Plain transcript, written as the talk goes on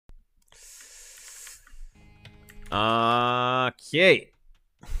Okay.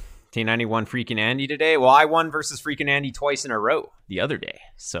 T91 freaking Andy today. Well, I won versus freaking Andy twice in a row the other day.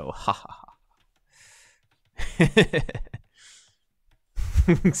 So, ha.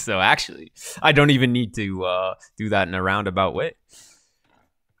 So actually, I don't even need to do that in a roundabout way.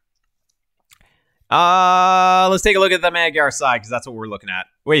 Let's take a look at the Magyar side, because that's what we're looking at.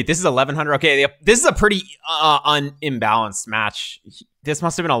 Wait, this is 1100. Okay, this is a pretty unimbalanced match. This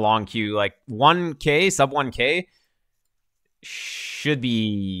must have been a long queue. Like 1K, sub 1K should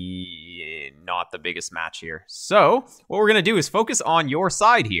be not the biggest match here. So what we're gonna do is focus on your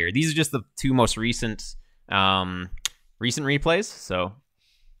side here. These are just the two most recent replays. So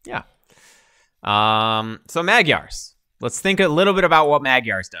yeah. So Magyars. Let's think a little bit about what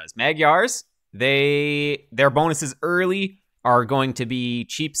Magyars does. Magyars, their bonuses early are going to be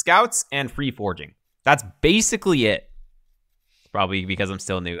cheap scouts and free forging. That's basically it. Probably because I'm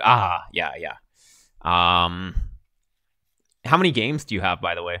still new. Yeah. How many games do you have,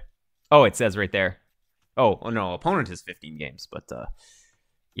 by the way? Oh, it says right there. Oh no, opponent has 15 games, but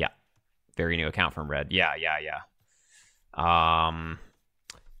yeah. Very new account from Red. Yeah.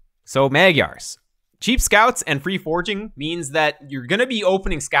 So Magyars. Cheap scouts and free forging means that you're going to be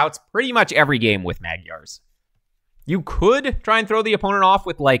opening scouts pretty much every game with Magyars. You could try and throw the opponent off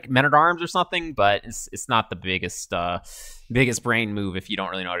with like Men-at-Arms or something, but it's not the biggest brain move if you don't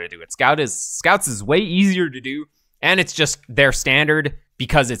really know how to do it. Scouts is way easier to do, and it's just their standard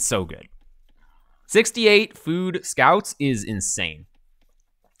because it's so good. 68 food scouts is insane.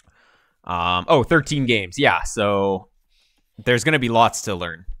 13 games. Yeah, so there's going to be lots to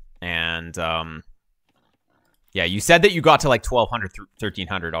learn. And yeah, you said that you got to like 1200,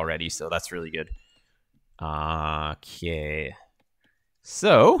 1300 already, so that's really good. Okay.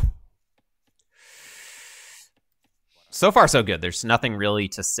 So far so good. There's nothing really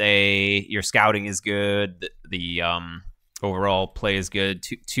to say. Your scouting is good. The overall play is good.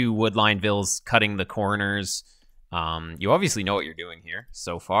 Two Woodline Vills cutting the corners. You obviously know what you're doing here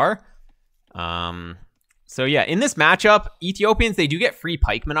so far. So yeah, in this matchup, Ethiopians, they do get free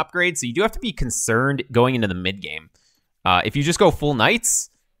pikeman upgrades, so you do have to be concerned going into the mid game. If you just go full knights,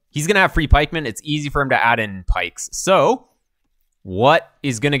 he's going to have free pikemen. It's easy for him to add in pikes. So what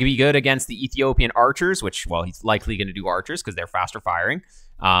is going to be good against the Ethiopian archers, which, well, he's likely going to do archers because they're faster firing,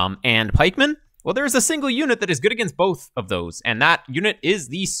 and pikemen? Well, there's a single unit that is good against both of those, and that unit is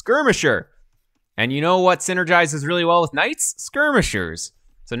the skirmisher. And you know what synergizes really well with knights? Skirmishers.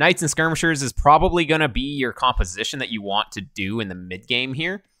 So Knights and Skirmishers is probably going to be your composition that you want to do in the mid-game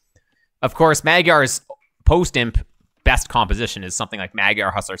here. Of course, Magyar's post-imp best composition is something like Magyar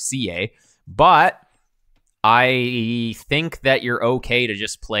Hussar CA, but I think that you're okay to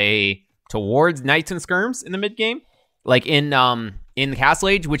just play towards Knights and Skirms in the mid-game, like in the Castle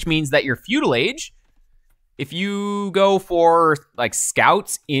Age, which means that your Feudal Age, if you go for like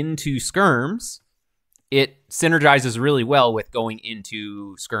Scouts into Skirms, it synergizes really well with going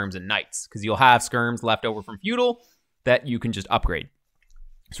into Skirms and Knights, because you'll have Skirms left over from Feudal that you can just upgrade.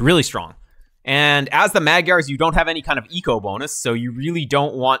 It's really strong. And as the Magyars, you don't have any kind of eco bonus, so you really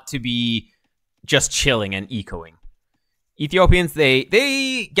don't want to be just chilling and ecoing. Ethiopians,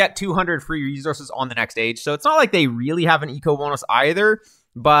 they get 200 free resources on the next age, so it's not like they really have an eco bonus either,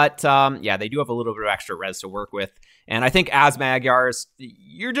 but yeah, they do have a little bit of extra res to work with. And I think as Magyars,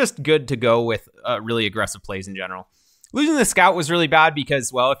 you're just good to go with really aggressive plays in general. Losing the scout was really bad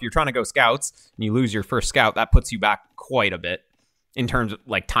because, well, if you're trying to go scouts and you lose your first scout, that puts you back quite a bit in terms of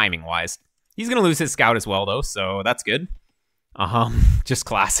like timing wise. He's going to lose his scout as well, though, so that's good. Just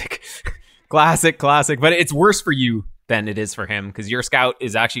classic. classic. But it's worse for you than it is for him because your scout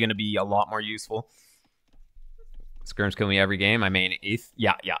is actually going to be a lot more useful. Skirms kill me every game. I mean, 8th.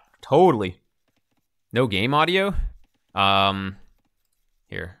 Yeah, totally. No game audio?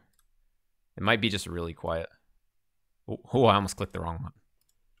 Here. It might be just really quiet. Oh, I almost clicked the wrong one.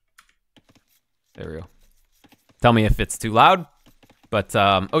 There we go. Tell me if it's too loud. But,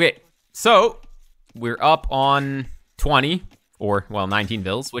 okay. So, we're up on 20, or, well, 19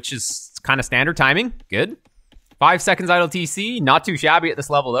 Vills, which is kind of standard timing. Good. 5 seconds idle TC. Not too shabby at this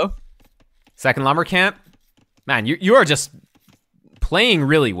level, though. Second Lumber Camp. Man, you are just playing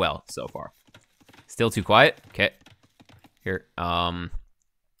really well so far. Still too quiet. Okay. Here.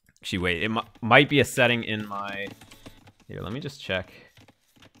 Actually, wait. It might be a setting in my... Here, let me just check.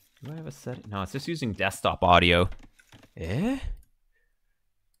 Do I have a setting? No, it's just using desktop audio. Eh?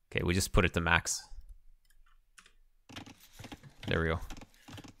 Okay, we just put it to max. There we go.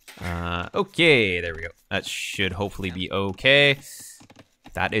 Okay, there we go. That should hopefully be okay.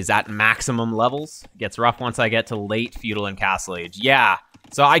 That is at maximum levels. Gets rough once I get to late Feudal and Castle Age. Yeah,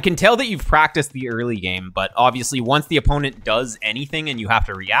 So I can tell that you've practiced the early game, but obviously once the opponent does anything and you have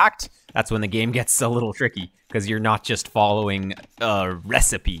to react, that's when the game gets a little tricky because you're not just following a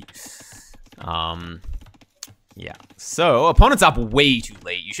recipe. Yeah, so opponent's up way too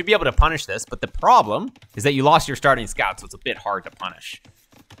late. You should be able to punish this, but the problem is that you lost your starting scout, so it's a bit hard to punish.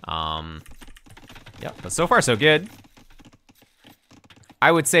 Yeah, but so far so good. I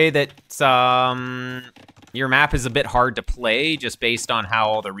would say that your map is a bit hard to play just based on how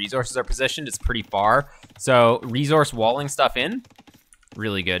all the resources are positioned. It's pretty far. So resource walling stuff in,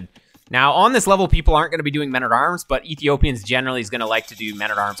 really good. Now, on this level, people aren't going to be doing Men-at-Arms, but Ethiopians generally is going to like to do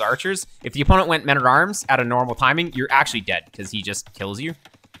Men-at-Arms archers. If the opponent went Men-at-Arms at a normal timing, you're actually dead because he just kills you.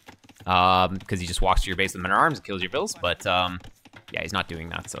 Because he just walks to your base with Men-at-Arms and kills your vills. But, yeah, he's not doing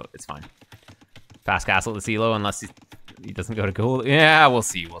that, so it's fine. Fast castle to CeeLo unless he doesn't go to gold. Yeah, we'll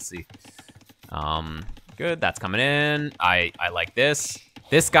see, we'll see. Good, that's coming in. I like this.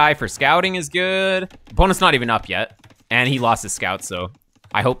 This guy for scouting is good. Opponent's not even up yet, and he lost his scout, so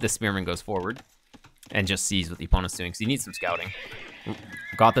I hope the Spearman goes forward and just sees what the opponent's doing, because he needs some scouting.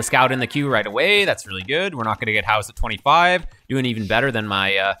 Got the scout in the queue right away. That's really good. We're not going to get house at 25. Doing even better than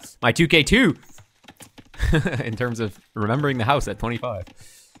my my 2K2 in terms of remembering the house at 25.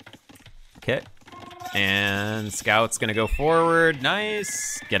 Okay. And scout's going to go forward.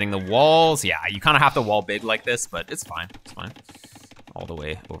 Nice. Getting the walls. Yeah, you kind of have to wall big like this, but it's fine. It's fine. All the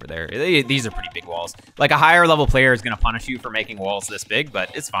way over there. These are pretty big walls. Like a higher level player is going to punish you for making walls this big,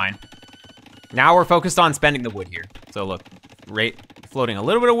 but it's fine. Now we're focused on spending the wood here. So look, floating a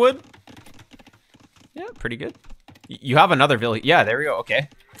little bit of wood. Yeah, pretty good. You have another village. Yeah, there we go. Okay.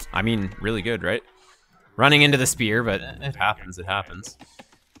 I mean, really good, right? Running into the spear, but it happens. It happens.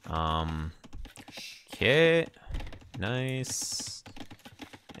 Okay. Nice.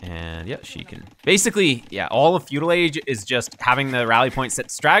 And yeah, she can basically, yeah, all of Feudal Age is just having the rally point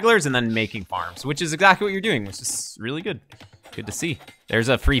set stragglers and then making farms, which is exactly what you're doing, which is really good. Good to see. There's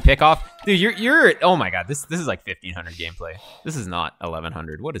a free pickoff. Dude, you're oh my god, this is like 1500 gameplay. This is not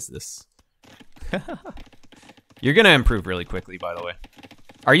 1100. What is this? You're gonna improve really quickly, by the way.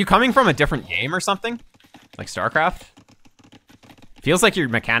 Are you coming from a different game or something? Like StarCraft? Feels like your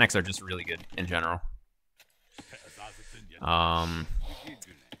mechanics are just really good in general.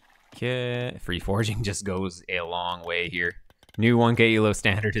 Okay, free forging just goes a long way here. New 1K ELO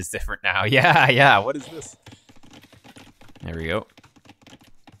standard is different now. Yeah, what is this? There we go.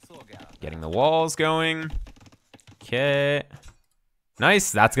 Getting the walls going. Okay.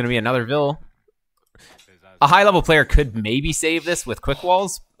 Nice, that's gonna be another Vill. A high level player could maybe save this with quick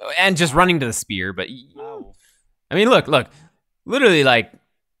walls and just running to the spear, but I mean, look. Literally like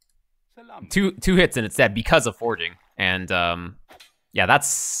two hits and it's dead because of forging. And yeah,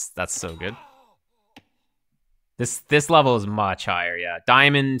 that's so good. This level is much higher, yeah.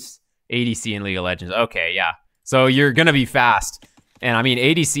 Diamond, ADC in League of Legends. Okay, yeah. So you're gonna be fast. And I mean,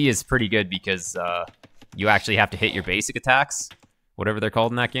 ADC is pretty good because you actually have to hit your basic attacks, whatever they're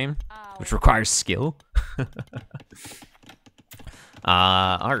called in that game, which requires skill.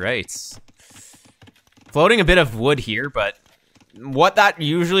 All right. Floating a bit of wood here, but what that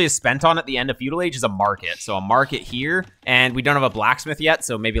usually is spent on at the end of Feudal Age is a market. So a market here, and we don't have a blacksmith yet,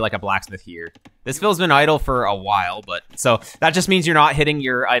 so maybe like a blacksmith here. This Vill's been idle for a while, but so that just means you're not hitting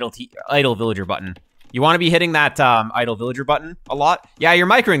your idle villager button. You want to be hitting that idle villager button a lot. Yeah, you're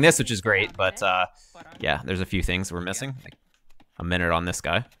microing this, which is great, but yeah, there's a few things we're missing. Like a minute on this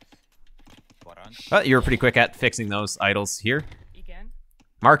guy. But you were pretty quick at fixing those idols here.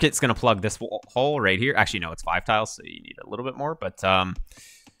 Market's gonna plug this hole right here. Actually, no, it's 5 tiles, so you need a little bit more, but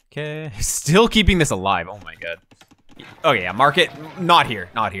okay. Still keeping this alive, oh my god. Okay, yeah, market, not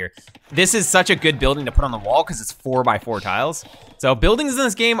here. This is such a good building to put on the wall because it's 4x4 tiles. So buildings in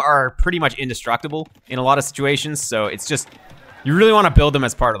this game are pretty much indestructible in a lot of situations, so it's just, you really wanna build them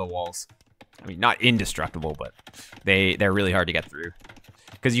as part of the walls. I mean, not indestructible, but they're really hard to get through.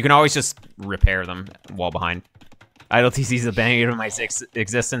 Because you can always just repair them wall behind. Idle TC is a bang of my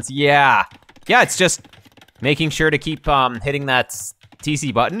existence. Yeah, it's just making sure to keep hitting that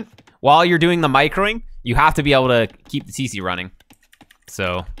TC button. While you're doing the microing, you have to be able to keep the TC running.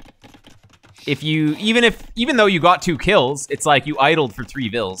 So, if you, even though you got 2 kills, it's like you idled for 3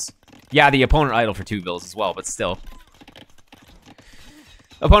 vills. Yeah, the opponent idled for 2 vills as well, but still.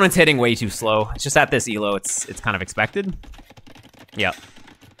 Opponent's hitting way too slow. It's just at this elo, it's kind of expected. Yep.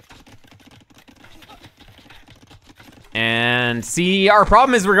 And see, our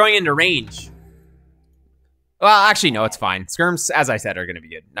problem is we're going into range. Well, actually, no, it's fine. Skirms, as I said, are going to be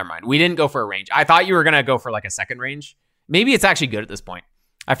good. Never mind. We didn't go for a range. I thought you were going to go for like a second range. Maybe it's actually good at this point.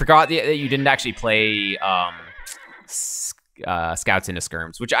 I forgot that you didn't actually play scouts into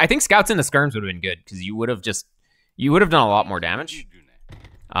skirms, which I think scouts into skirms would have been good because you would have done a lot more damage.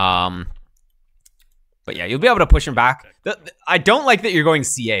 But yeah, you'll be able to push him back. I don't like that you're going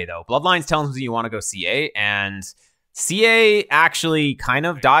CA though. Bloodlines tells me you want to go CA, and CA actually kind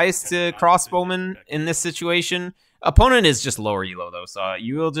of dies to crossbowman in this situation. Opponent is just lower elo though, so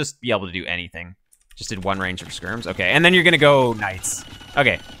you will just be able to do anything. Just did one range of skirms. Okay, and then you're gonna go knights.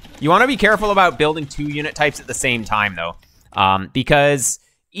 Okay, you want to be careful about building 2 unit types at the same time though, because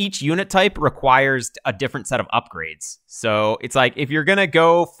each unit type requires a different set of upgrades. So it's like if you're gonna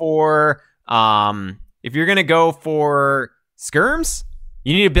go for skirms,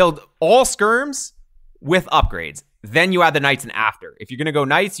 you need to build all skirms with upgrades. Then you add the knights in after. If you're gonna go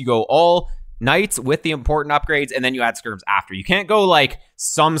knights, you go all knights with the important upgrades, and then you add skirms after. You can't go like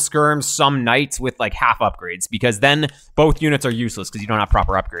some skirms, some knights with like half upgrades, because then both units are useless because you don't have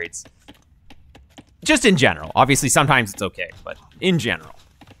proper upgrades. Just in general. Obviously, sometimes it's okay, but in general.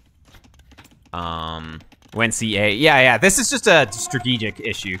 When CA, yeah, this is just a strategic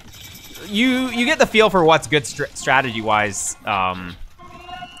issue. You get the feel for what's good strategy-wise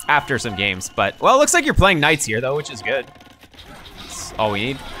after some games, but well, it looks like you're playing knights here though, which is good. That's all we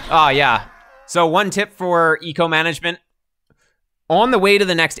need. Oh yeah. So one tip for eco management: on the way to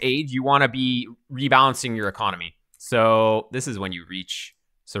the next age, you want to be rebalancing your economy. So this is when you reach.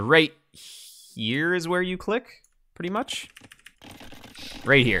 So right here is where you click, pretty much.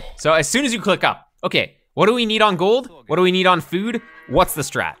 Right here. So as soon as you click up, okay, what do we need on gold? What do we need on food? What's the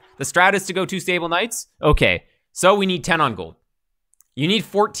strat? The strat is to go 2 stable knights. Okay, so we need 10 on gold. You need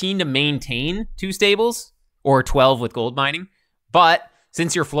 14 to maintain 2 stables, or 12 with gold mining. But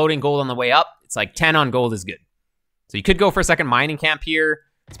since you're floating gold on the way up, it's like 10 on gold is good. So you could go for a second mining camp here.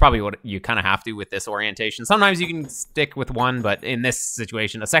 It's probably what you kind of have to with this orientation. Sometimes you can stick with 1, but in this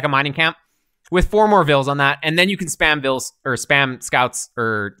situation, a second mining camp with 4 more vills on that, and then you can spam vills or spam scouts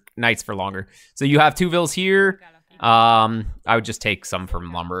or knights for longer. So you have 2 vills here. I would just take some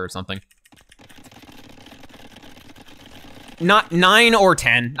from lumber or something. Not 9 or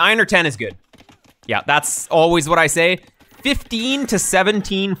 10. 9 or 10 is good. Yeah, that's always what I say. 15 to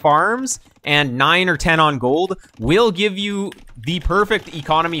 17 farms and 9 or 10 on gold will give you the perfect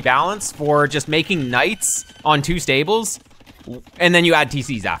economy balance for just making knights on 2 stables, and then you add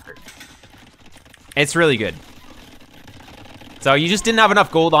TCs after. It's really good. So you just didn't have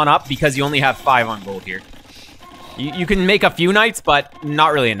enough gold on up because you only have 5 on gold here. You can make a few knights, but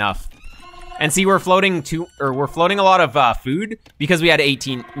not really enough. And see, we're floating a lot of food because we had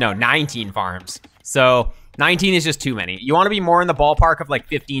 19 farms. So 19 is just too many. You want to be more in the ballpark of like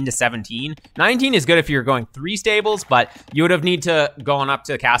 15 to 17. 19 is good if you're going 3 stables, but you would have need to go on up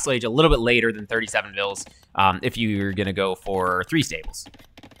to Castle Age a little bit later than 37 vills if you're gonna go for 3 stables.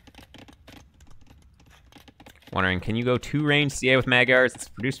 Wondering, can you go 2 range CA with Magyars? It's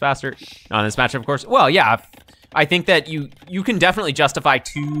produced faster on this matchup, of course. Well, yeah, I think that you can definitely justify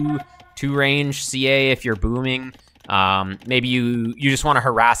 2 range CA if you're booming. Maybe you just want to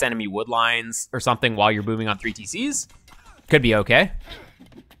harass enemy wood lines or something while you're booming on 3 TCs. Could be okay.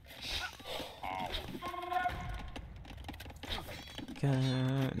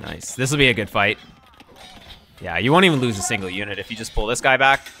 Nice. This will be a good fight. Yeah, you won't even lose a single unit if you just pull this guy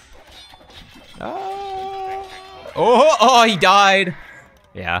back. Oh, he died.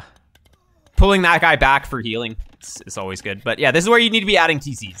 Yeah. Pulling that guy back for healing is always good. But yeah, this is where you need to be adding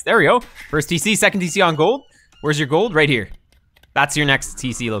TCs. There we go. First TC, second TC on gold. Where's your gold? Right here. That's your next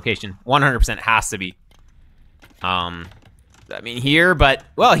TC location. 100% has to be. I mean here, but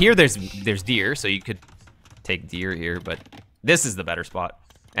well, here there's deer, so you could take deer here, but this is the better spot.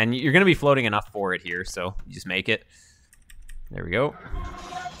 And you're gonna be floating enough for it here, so you just make it. There we go.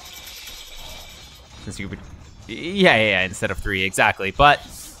 Since you would, yeah, instead of 3, exactly. But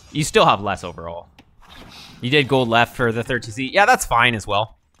you still have less overall. You did gold left for the third TC. Yeah, that's fine as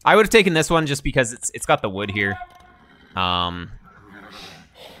well. I would have taken this one just because it's got the wood here.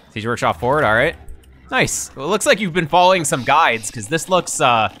 Siege Workshop forward, all right. Nice. Well, it looks like you've been following some guides because this looks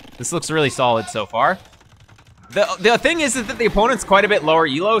really solid so far. The thing is that the opponent's quite a bit lower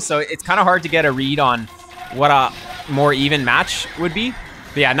elo, so it's kind of hard to get a read on what a more even match would be.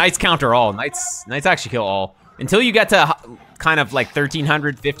 But yeah, knights counter all. Knights actually kill all. Until you get to kind of like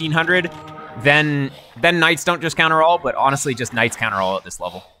 1300, 1500, then knights don't just counter all, but honestly just knights counter all at this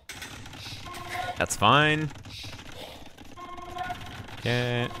level. That's fine.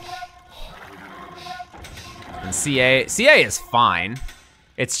 Okay. And CA is fine.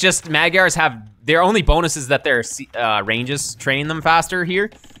 It's just Magyars have their only bonuses that their ranges train them faster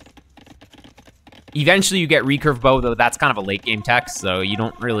here. Eventually you get recurve bow, though that's kind of a late game tech, so you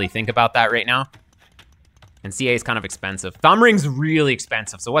don't really think about that right now. And CA is kind of expensive. Thumb Ring's really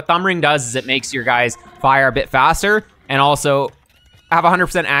expensive. So what Thumb Ring does is it makes your guys fire a bit faster and also have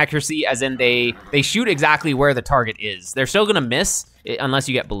 100% accuracy, as in they shoot exactly where the target is. They're still gonna miss unless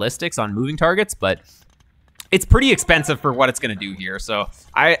you get ballistics on moving targets, but it's pretty expensive for what it's gonna do here. So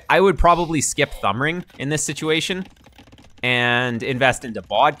I would probably skip Thumb Ring in this situation and invest into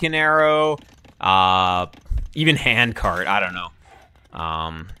Bodkin Arrow, even Handcart, I don't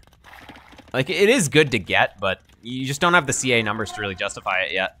know. Like, it is good to get, but you just don't have the CA numbers to really justify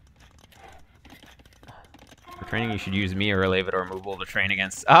it yet. For training, you should use me or Levitt or Removable to train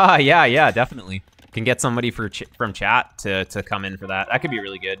against. Yeah, definitely. Can get somebody from chat to come in for that. That could be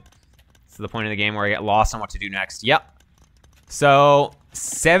really good. It's the point of the game where I get lost on what to do next. Yep. So,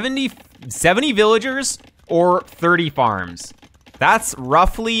 70 villagers or 30 farms. That's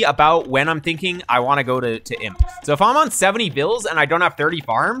roughly about when I'm thinking I want to go to Imp. So if I'm on 70 vills and I don't have 30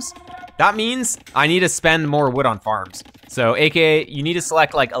 farms, that means I need to spend more wood on farms. So AKA, you need to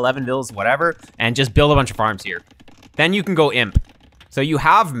select like 11 vills, whatever, and just build a bunch of farms here. Then you can go Imp. So you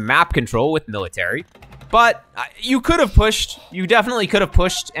have map control with military, but you could have pushed, you definitely could have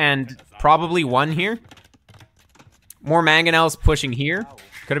pushed and probably won here. More mangonels pushing here.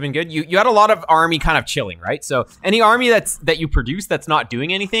 Could have been good. You had a lot of army kind of chilling, right? So any army that you produce that's not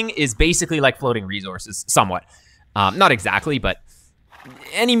doing anything is basically like floating resources, somewhat. Not exactly, but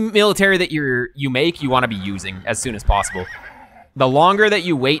any military that you make, you want to be using as soon as possible. The longer that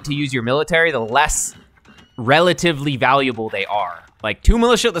you wait to use your military, the less relatively valuable they are. Like 2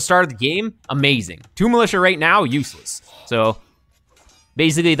 militia at the start of the game, amazing. 2 militia right now, useless. So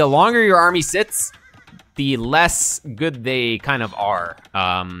basically, the longer your army sits, the less good they kind of are,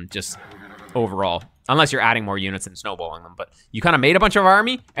 just overall. Unless you're adding more units and snowballing them. But you kind of made a bunch of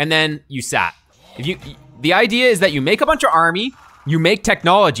army, and then you sat. The idea is that you make a bunch of army, you make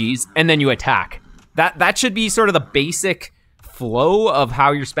technologies, and then you attack. That should be sort of the basic flow of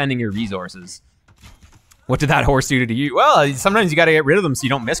how you're spending your resources. What did that horse do to you? Well, sometimes you gotta get rid of them so you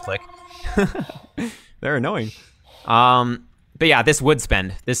don't misclick. They're annoying. But yeah, this wood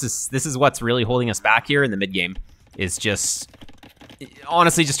spend. This is what's really holding us back here in the mid game. Is just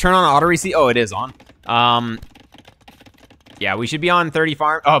honestly just turn on auto receipt. Oh, it is on. Yeah, we should be on 30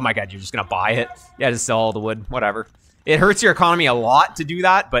 farm. Oh my god, you're just gonna buy it. Yeah, just sell all the wood. Whatever. It hurts your economy a lot to do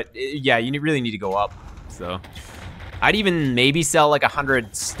that, but yeah, you really need to go up. So I'd even maybe sell like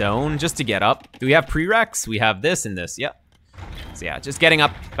 100 stone just to get up. Do we have prereqs? We have this and this. Yep. So yeah, just getting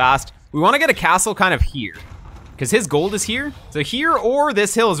up fast. We want to get a castle kind of here, because his gold is here. So here or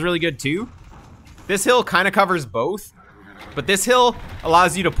this hill is really good too. This hill kind of covers both, but this hill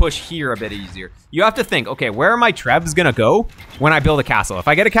allows you to push here a bit easier. You have to think, okay, where are my trebs gonna go when I build a castle? If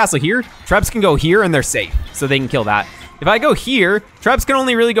I get a castle here, trebs can go here and they're safe, so they can kill that. If I go here, trebs can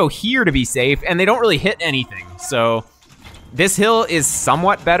only really go here to be safe, and they don't really hit anything. So this hill is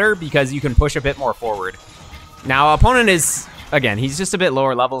somewhat better because you can push a bit more forward. Now, opponent is, again, he's just a bit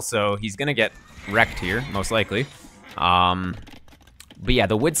lower level, so he's gonna get wrecked here, most likely. But yeah,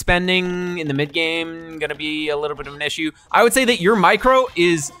 the wood spending in the mid game gonna be a little bit of an issue. I would say that your micro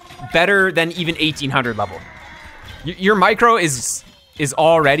is better than even 1800 level. Your micro is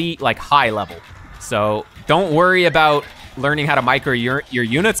already like high level, so don't worry about learning how to micro your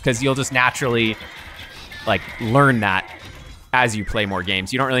units, because you'll just naturally like learn that as you play more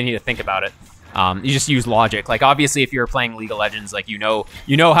games. You don't really need to think about it. You just use logic. Like obviously, if you're playing League of Legends, like you know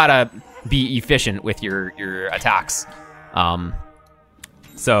how to be efficient with your attacks.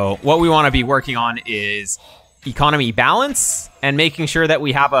 So what we want to be working on is economy balance and making sure that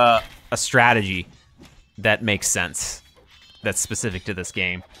we have a strategy that makes sense, that's specific to this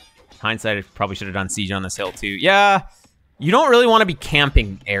game. Hindsight, I probably should have done siege on this hill too. Yeah, you don't really want to be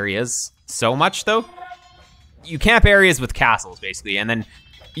camping areas so much though. You camp areas with castles basically, and then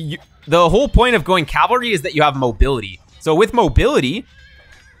the whole point of going cavalry is that you have mobility. So with mobility,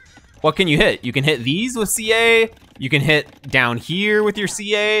 what can you hit? You can hit these with CA. You can hit down here with your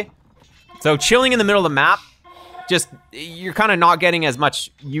CA. So chilling in the middle of the map, just you're kind of not getting as much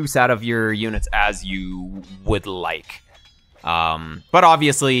use out of your units as you would like. But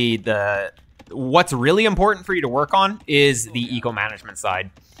obviously, what's really important for you to work on is the eco management side.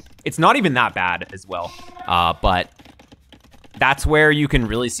 It's not even that bad as well, but that's where you can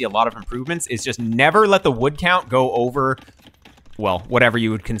really see a lot of improvements. Is just never let the wood count go over, well, whatever you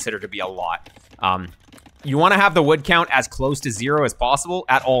would consider to be a lot. You want to have the wood count as close to 0 as possible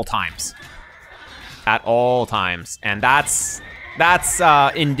at all times. At all times, and that's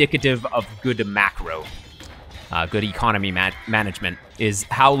indicative of good macro, good economy management, is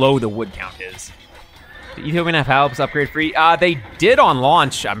how low the wood count is. Did Ethiopian have helps upgrade free? They did on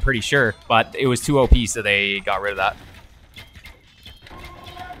launch, I'm pretty sure, but it was too OP, so they got rid of that.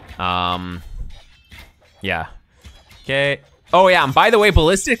 Yeah. Okay. Oh yeah, and by the way,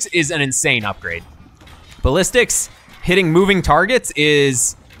 ballistics is an insane upgrade. Ballistics hitting moving targets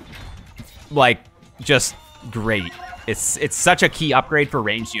is like just great. It's such a key upgrade for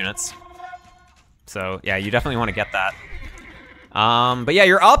ranged units. So yeah, you definitely want to get that. But yeah,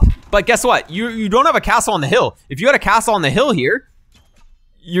 you're up. But guess what? You don't have a castle on the hill. If you had a castle on the hill here,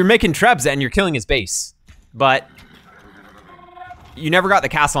 you're making Trebs and you're killing his base. But you never got the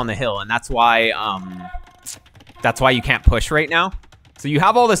castle on the hill, and that's why you can't push right now. So you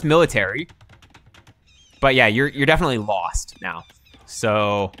have all this military, but yeah, you're definitely lost now.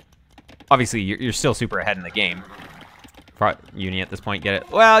 So obviously you're still super ahead in the game. Uni at this point, get it?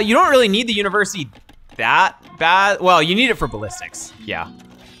 Well, you don't really need the university that bad. Well, you need it for ballistics, yeah,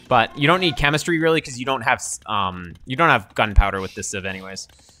 but you don't need chemistry really because you don't have gunpowder with this civ anyways.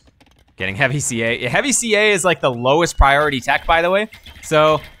 Getting heavy CA. Heavy CA is like the lowest priority tech, by the way.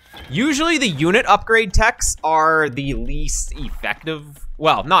 So usually the unit upgrade techs are the least effective.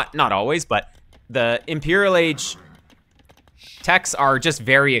 Well, not always, but the Imperial Age techs are just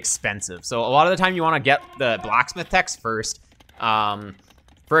very expensive. So a lot of the time you want to get the blacksmith techs first.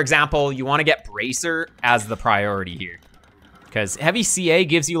 For example, you want to get Bracer as the priority here. Because heavy CA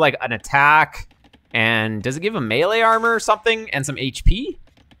gives you like an attack, and does it give a melee armor or something, and some HP?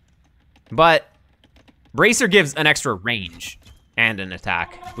 But Bracer gives an extra range and an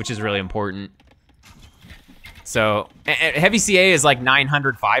attack, which is really important. So heavy CA is like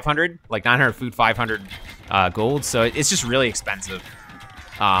 900, 500, like 900 food, 500 gold. So it's just really expensive.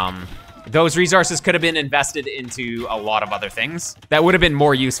 Those resources could have been invested into a lot of other things that would have been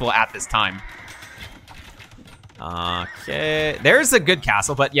more useful at this time. Okay, there's a good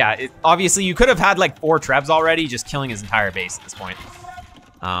castle, but yeah, obviously you could have had like 4 Trebs already, just killing his entire base at this point.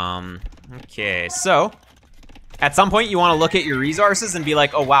 Okay, so at some point you want to look at your resources and be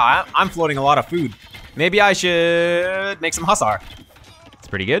like, oh wow, I'm floating a lot of food. Maybe I should make some Hussar. It's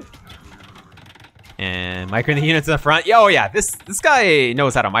pretty good. And micro the units in the front. Yeah, oh yeah, this guy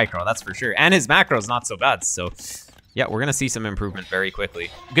knows how to micro, that's for sure. And his macro is not so bad, so yeah, we're gonna see some improvement very quickly.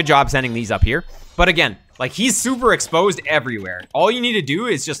 Good job sending these up here. But again, like he's super exposed everywhere. All you need to do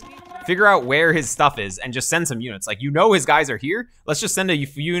is just figure out where his stuff is and just send some units. Like, you know his guys are here. Let's just send a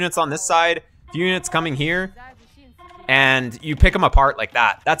few units on this side, a few units coming here, and you pick them apart like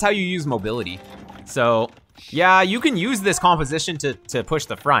that. That's how you use mobility. So yeah, you can use this composition to push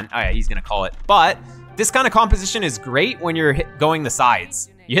the front. Oh yeah, he's gonna call it. But this kind of composition is great when you're going the sides.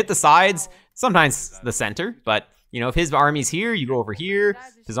 You hit the sides, sometimes the center, but you know, if his army's here, you go over here.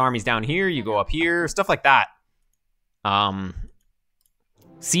 If his army's down here, you go up here, stuff like that.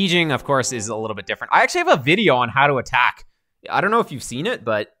 Sieging, of course, is a little bit different. I actually have a video on how to attack. I don't know if you've seen it,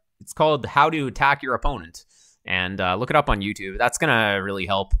 but it's called How to Attack Your Opponent. And look it up on YouTube. That's gonna really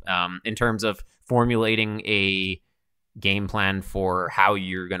help in terms of formulating a game plan for how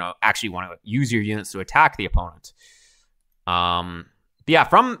you're gonna actually want to use your units to attack the opponent. But yeah,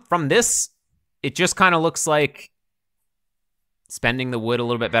 from this, it just kind of looks like spending the wood a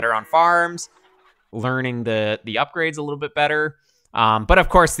little bit better on farms, learning the upgrades a little bit better. But of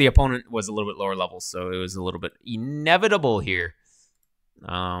course, the opponent was a little bit lower level, so it was a little bit inevitable here.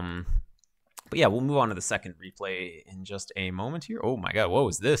 But yeah, we'll move on to the second replay in just a moment here. Oh my god, what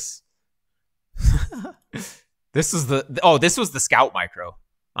was this? This was the scout micro,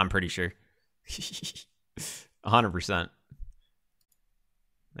 I'm pretty sure. 100%.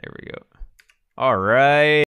 There we go. All right.